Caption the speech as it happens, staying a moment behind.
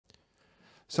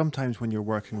Sometimes when you're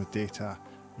working with data,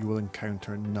 you will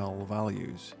encounter null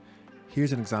values.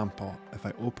 Here's an example. If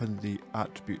I open the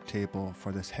attribute table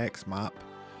for this hex map,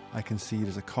 I can see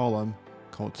there's a column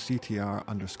called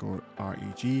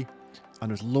CTR_REG, and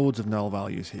there's loads of null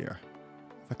values here.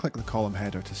 If I click the column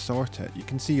header to sort it, you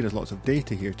can see there's lots of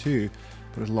data here too,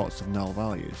 but there's lots of null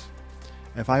values.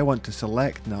 If I want to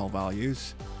select null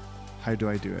values, how do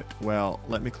I do it? Well,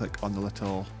 let me click on the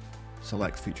little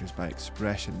Select Features by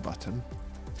Expression button,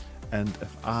 and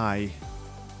if I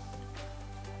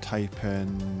type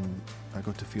in, I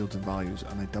go to Fields and Values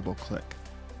and I double click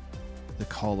the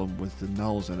column with the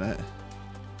nulls in it,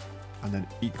 and then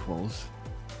equals,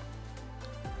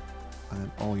 and then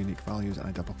all unique values, and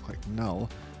I double click null.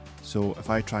 So if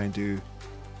I try and do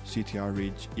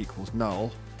CTR_reg equals null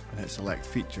and hit select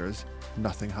features,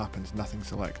 nothing happens, nothing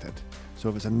selected. So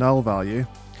if it's a null value,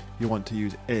 you want to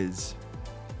use is,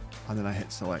 and then I hit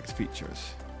select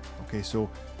features. Okay, so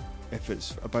if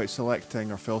it's about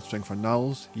selecting or filtering for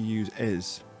nulls, you use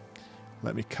is.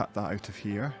 Let me cut that out of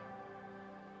here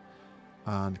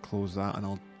and close that, and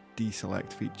I'll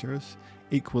deselect features.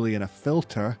 Equally, in a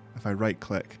filter, if I right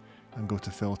click and go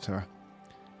to filter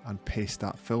and paste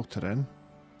that filter in,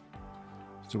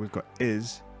 so we've got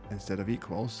is instead of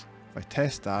equals. If I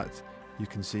test that, you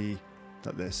can see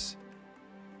that this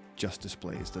just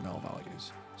displays the null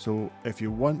values. So if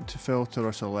you want to filter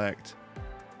or select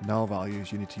null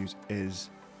values, you need to use is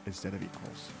instead of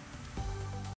equals.